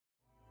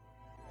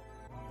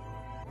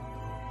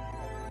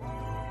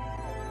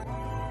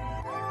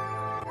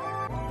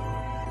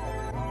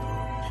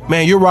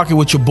Man, you're rocking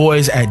with your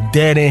boys at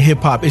Dead End Hip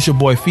Hop. It's your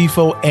boy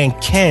FIFO and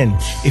Ken.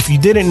 If you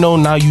didn't know,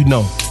 now you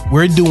know.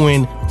 We're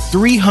doing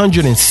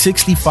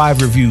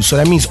 365 reviews. So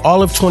that means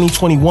all of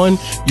 2021,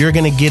 you're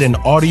going to get an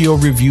audio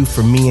review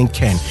from me and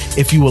Ken.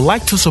 If you would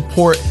like to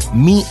support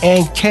me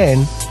and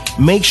Ken,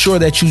 make sure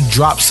that you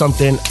drop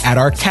something at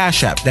our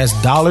Cash App. That's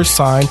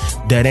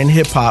 $ Dead End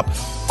Hip Hop.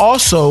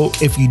 Also,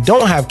 if you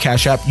don't have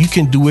Cash App, you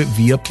can do it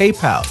via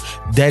PayPal,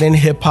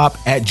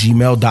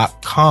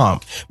 deadendhiphop@gmail.com.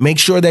 Make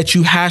sure that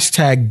you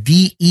hashtag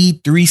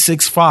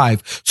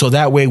DE365 so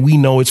that way we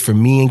know it's for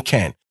me and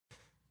Ken.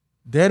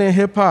 Dead End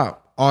Hip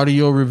Hop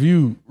audio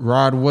review,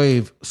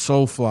 Rodwave,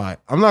 Soulfly.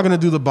 I'm not going to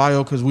do the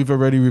bio because we've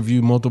already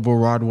reviewed multiple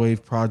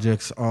Rodwave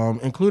projects,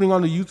 including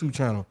on the YouTube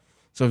channel.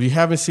 So if you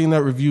haven't seen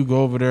that review,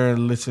 go over there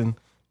and listen.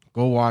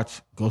 Go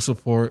watch, go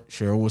support,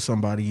 share it with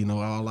somebody. You know,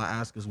 all I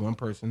ask is one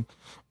person.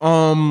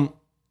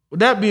 With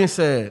that being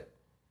said,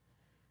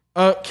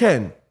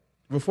 Ken,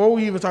 before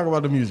we even talk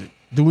about the music,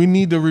 do we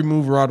need to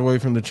remove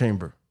Rodwave from the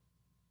chamber?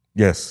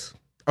 Yes.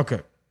 Okay.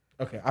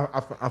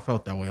 I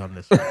felt that way on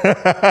this.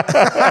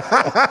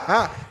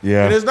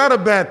 Yeah. And it's not a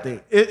bad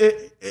thing.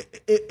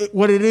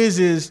 What it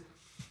is,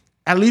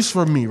 at least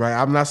for me, right?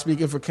 I'm not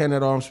speaking for Ken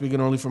at all. I'm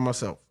speaking only for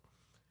myself.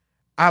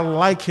 I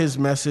like his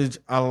message.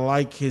 I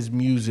like his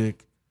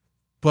music.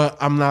 But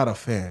I'm not a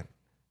fan.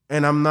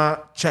 And I'm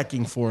not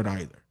checking for it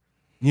either.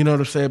 You know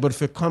what I'm saying? But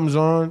if it comes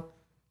on,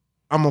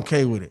 I'm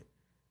okay with it.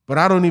 But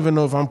I don't even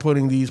know if I'm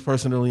putting these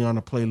personally on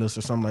a playlist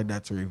or something like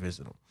that to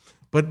revisit them.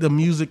 But the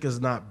music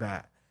is not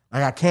bad.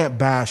 Like, I can't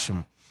bash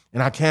him.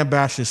 And I can't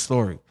bash his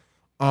story.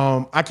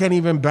 I can't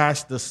even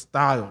bash the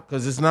style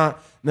because it's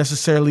not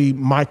necessarily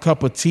my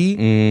cup of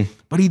tea.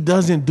 But he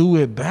doesn't do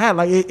it bad.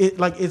 Like,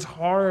 it's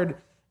hard.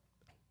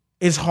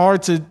 It's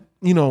hard to,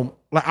 you know,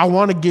 like, I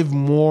want to give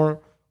more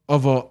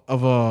of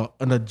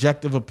an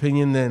objective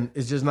opinion than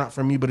it's just not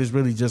for me, but it's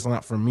really just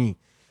not for me.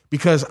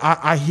 Because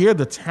I hear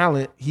the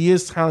talent. He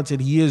is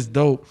talented. He is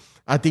dope.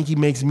 I think he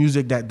makes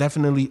music that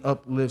definitely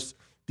uplifts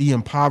the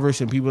impoverished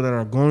and people that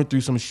are going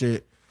through some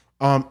shit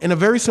in a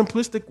very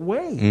simplistic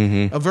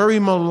way, a very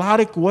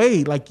melodic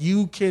way. Like,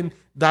 you can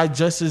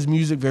digest his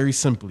music very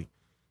simply,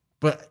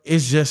 but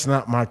it's just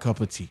not my cup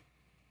of tea.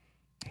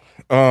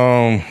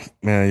 Man,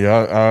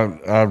 yeah,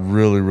 I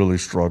really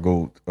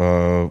struggled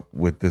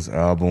with this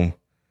album.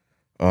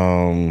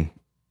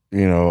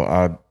 You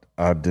know,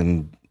 I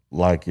didn't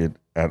like it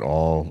at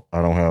all.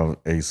 I don't have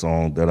a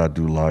song that I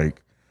do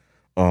like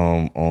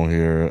on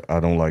here. I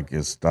don't like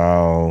his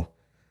style.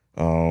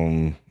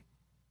 Yeah,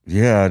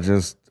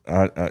 it's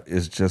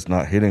just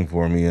not hitting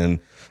for me. And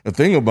the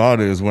thing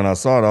about it is, when I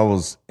saw it, I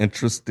was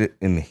interested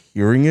in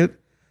hearing it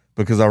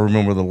because I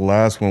remember the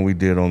last one we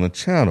did on the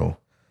channel.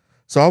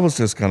 So I was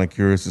just kind of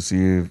curious to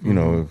see if, you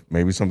know, if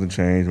maybe something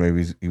changed,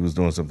 maybe he was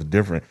doing something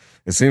different.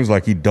 It seems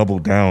like he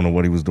doubled down on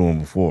what he was doing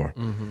before.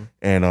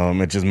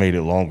 And it just made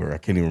it longer. I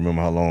can't even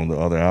remember how long the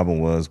other album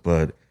was,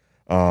 but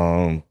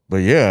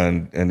yeah,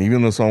 and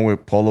even the song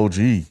with Polo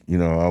G, you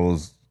know, I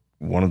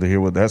wanted to hear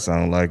what that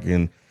sounded like,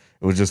 and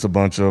it was just a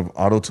bunch of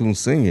auto-tune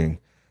singing.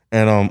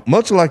 And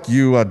much like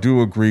you, I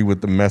do agree with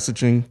the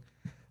messaging,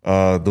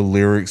 the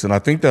lyrics, and I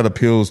think that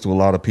appeals to a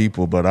lot of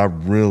people, but I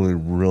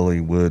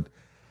really would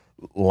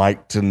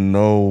like to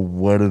know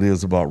what it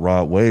is about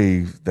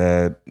Rodwave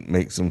that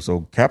makes him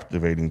so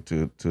captivating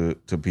to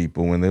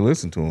people when they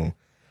listen to him.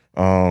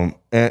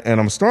 And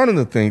I'm starting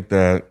to think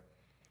that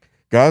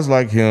guys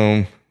like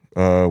him,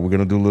 we're going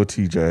to do Lil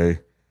TJ,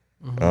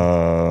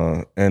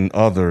 and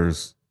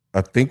others,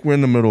 I think we're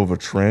in the middle of a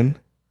trend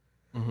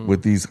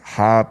with these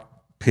high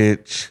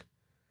pitch,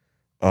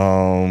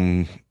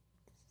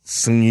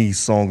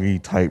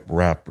 singy-songy type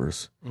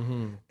rappers.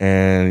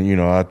 And, you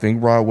know, I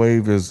think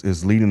Rodwave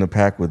is leading the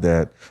pack with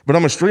that. But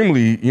I'm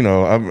extremely, you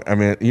know, I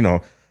mean, you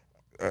know,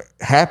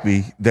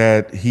 happy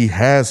that he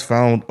has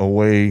found a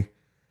way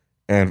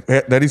and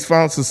that he's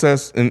found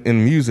success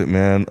in music,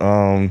 man.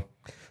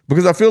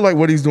 Because I feel like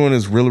what he's doing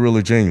is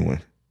really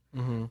genuine.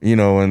 You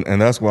know,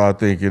 and that's why I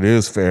think it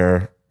is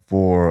fair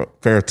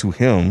to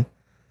him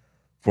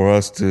for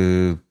us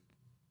to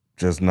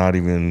just not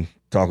even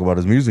talk about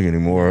his music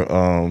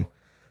anymore.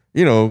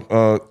 You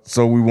know,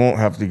 so we won't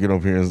have to get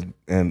up here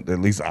and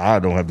at least I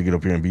don't have to get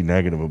up here and be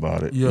negative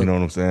about it. Yep. You know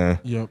what I'm saying?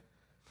 Yep.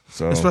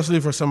 So, especially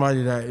for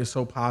somebody that is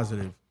so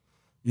positive,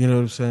 you know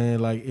what I'm saying?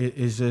 Like,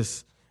 it's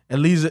just, it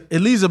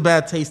leaves a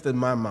bad taste in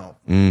my mouth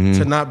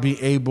to not be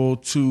able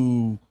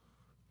to,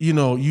 you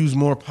know, use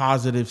more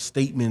positive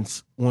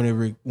statements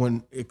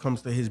when it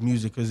comes to his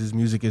music, because his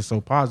music is so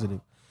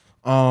positive.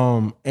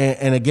 And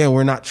again,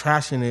 we're not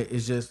trashing it.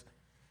 It's just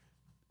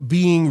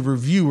being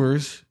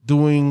reviewers,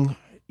 doing,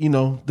 you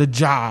know, the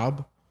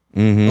job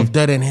of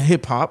Dead End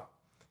Hip Hop.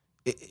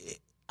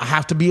 I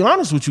have to be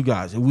honest with you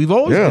guys. We've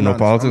always been no honest.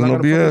 politics, no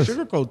BS.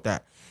 Sugarcoat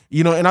that,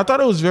 you know. And I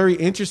thought it was very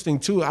interesting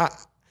too. I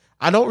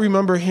don't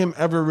remember him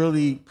ever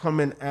really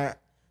coming at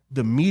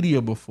the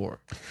media before.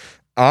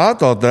 I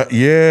thought that,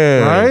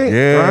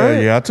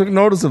 yeah, I took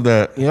notice of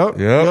that.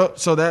 Yep.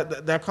 So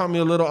that caught me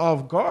a little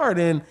off guard.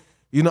 And,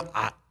 you know,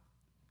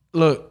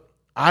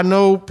 I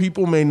know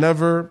people may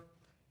never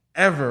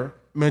ever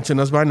mention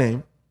us by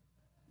name.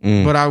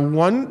 But I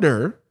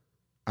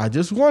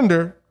just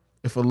wonder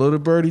if a little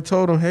birdie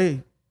told him,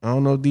 hey, I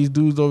don't know if these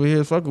dudes over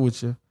here is fucking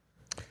with you.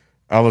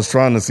 I was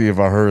trying to see if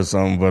I heard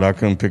something, but I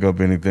couldn't pick up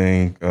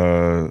anything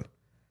that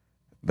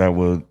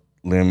would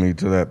lend me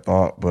to that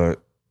thought. But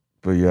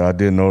yeah, I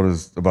did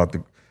notice about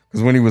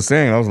because when he was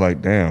saying, I was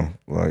like, damn,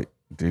 like,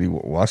 did he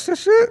watch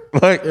this shit?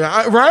 Like,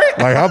 right?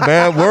 Like, how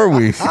bad were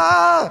we?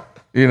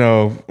 You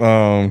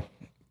know,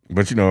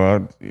 but you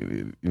know,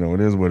 it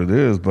is what it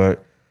is.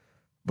 But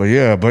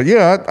yeah,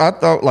 I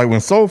thought like when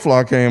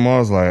Soulfly came on, I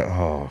was like,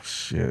 oh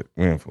shit,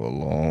 we in for a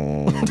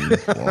long,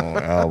 long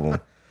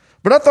album.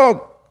 But I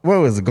thought, what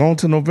was it, Gone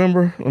to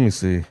November? Let me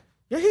see.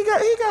 Yeah, he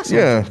got some.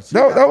 Yeah,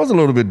 that was a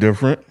little bit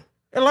different.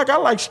 And like I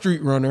like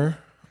Street Runner.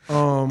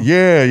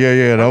 Yeah.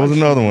 That was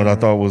another one I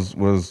thought was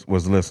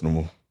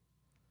listenable.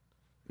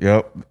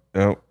 Yep.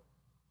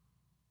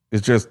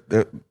 It's just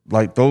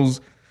like those,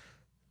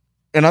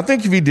 and I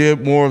think if he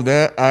did more of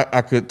that,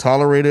 I could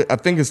tolerate it. I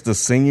think it's the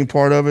singing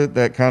part of it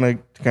that kind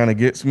of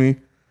gets me.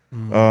 You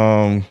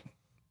know,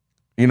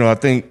 I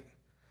think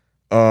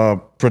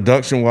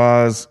production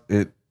wise,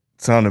 it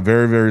sounded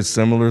very, very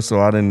similar. So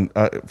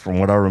from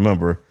what I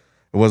remember,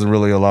 it wasn't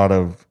really a lot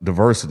of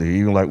diversity.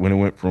 Even like when it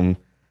went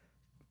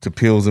to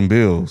Pills and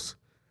Bills,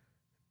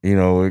 you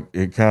know,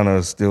 it kind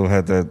of still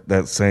had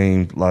that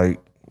same like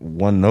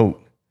one note.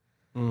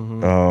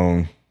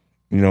 You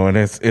know, and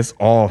it's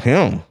all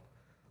him.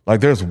 Like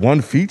there's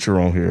one feature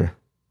on here.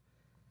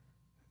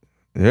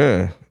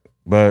 Yeah.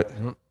 But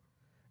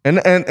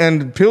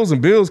and Pills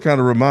and Bills kind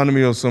of reminded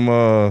me of some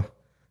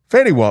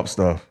Fetty Wap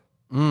stuff.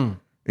 You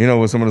know,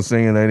 with some of the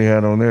singing that he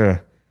had on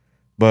there.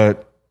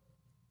 But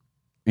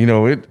you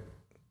know, it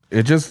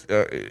just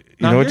it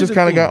just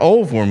kind of got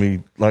old for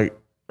me like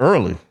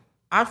early.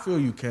 I feel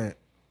you can't.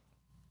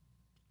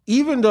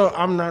 Even though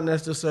I'm not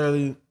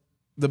necessarily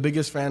the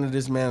biggest fan of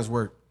this man's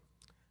work,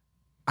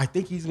 I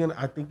think he's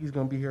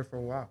gonna be here for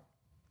a while.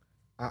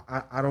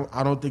 I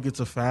don't think it's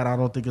a fad. I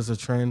don't think it's a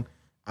trend.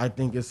 I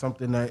think it's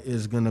something that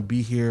is gonna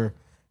be here,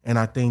 and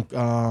I think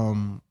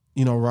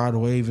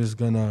Rodwave is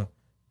gonna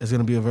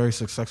be a very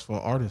successful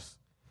artist.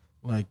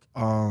 Like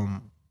I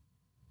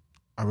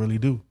really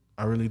do.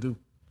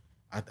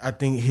 I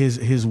think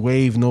his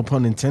wave, no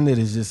pun intended,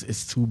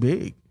 it's too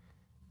big.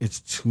 It's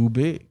too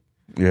big.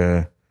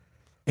 Yeah.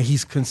 And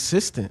he's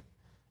consistent.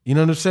 You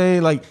know what I'm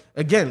saying? Like,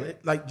 again,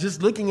 like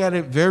just looking at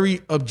it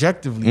very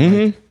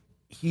objectively, like,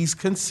 he's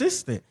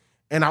consistent.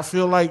 And I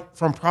feel like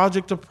from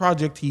project to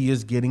project, he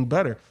is getting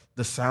better.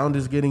 The sound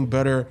is getting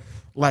better.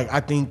 Like, I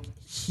think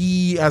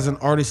he, as an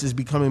artist, is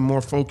becoming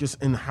more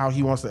focused in how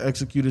he wants to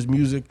execute his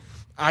music.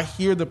 I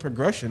hear the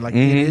progression. Like,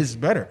 it is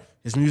better.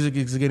 His music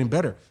is getting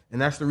better.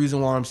 And that's the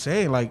reason why I'm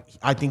saying, like,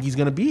 I think he's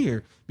going to be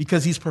here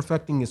because he's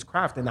perfecting his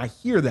craft. And I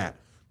hear that.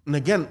 And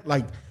again,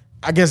 like,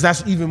 I guess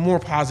that's even more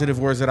positive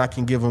words that I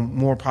can give him,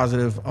 more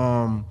positive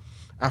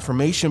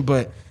affirmation.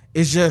 But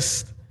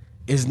it's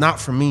not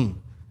for me.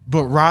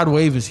 But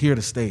Rodwave is here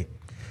to stay.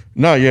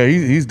 No, yeah,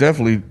 he's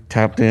definitely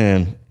tapped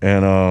in.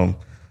 And,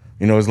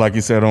 it's like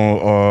you said on,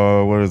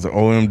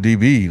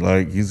 OMDB.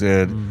 Like, he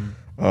said,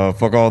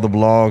 fuck all the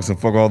blogs and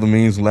fuck all the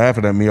memes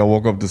laughing at me. I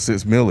woke up to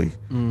 6 milli.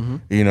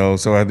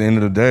 So at the end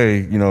of the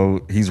day,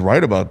 he's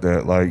right about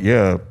that. Like,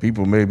 yeah,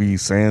 people may be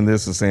saying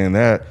this or saying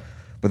that,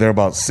 but they're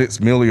about 6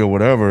 milli or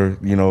whatever,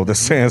 they're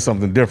saying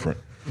something different,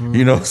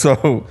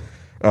 so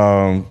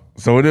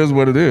it is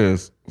what it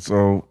is.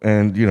 So,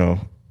 and,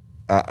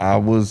 I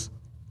was,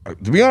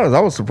 to be honest,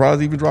 I was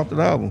surprised he even dropped an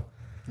album.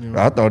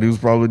 Yeah. I thought he was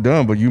probably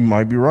done, but you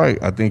might be right.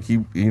 I think he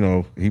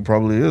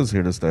probably is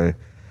here to stay.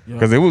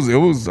 Because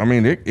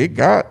it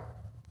got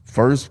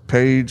first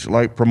page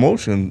like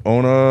promotion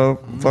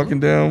on fucking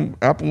damn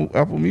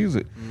Apple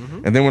Music.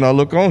 And then when I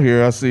look on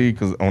here, I see,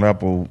 because on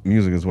Apple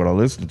Music is what I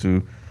listen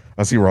to,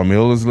 I see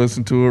Ramil is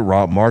listening to it,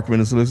 Rob Markman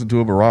is listening to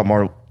it, but Rob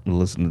Markman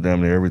listens to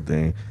damn near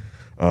everything.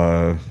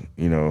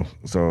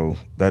 So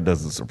that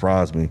doesn't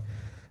surprise me.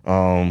 This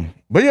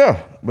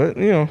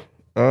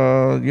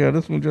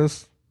one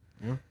just.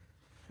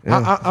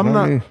 Yeah, I'm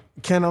not me.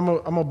 Ken. I'm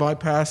gonna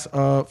bypass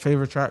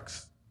favorite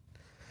tracks.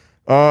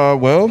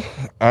 Well,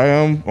 I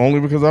am only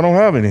because I don't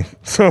have any.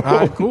 So all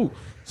right, cool.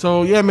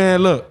 So yeah,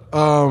 man. Look,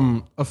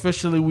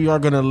 officially we are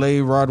gonna lay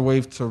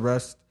Rodwave to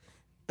rest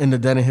in the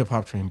Den of Hip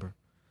Hop Chamber.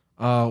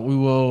 We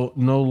will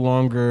no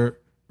longer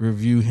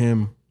review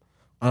him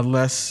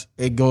unless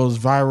it goes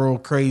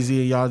viral,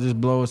 crazy, and y'all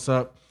just blow us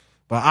up.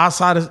 But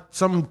outside of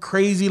something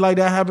crazy like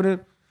that happening,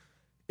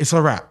 it's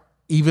a wrap,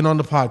 even on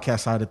the podcast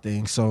side of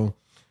things. So,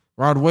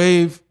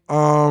 Rodwave,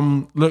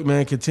 look,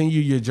 man, continue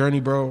your journey,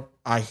 bro.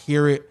 I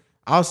hear it.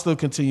 I'll still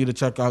continue to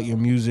check out your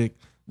music.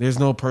 There's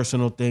no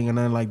personal thing or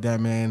nothing like that,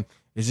 man.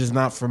 It's just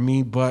not for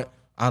me, but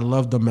I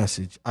love the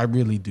message. I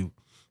really do.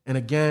 And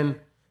again,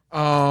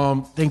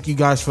 thank you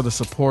guys for the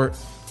support.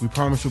 We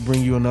promise we'll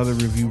bring you another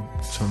review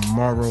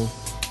tomorrow.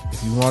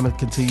 If you want to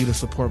continue to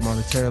support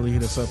monetarily,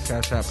 hit us up,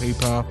 Cash App,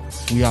 PayPal.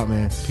 We out,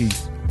 man.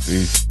 Peace.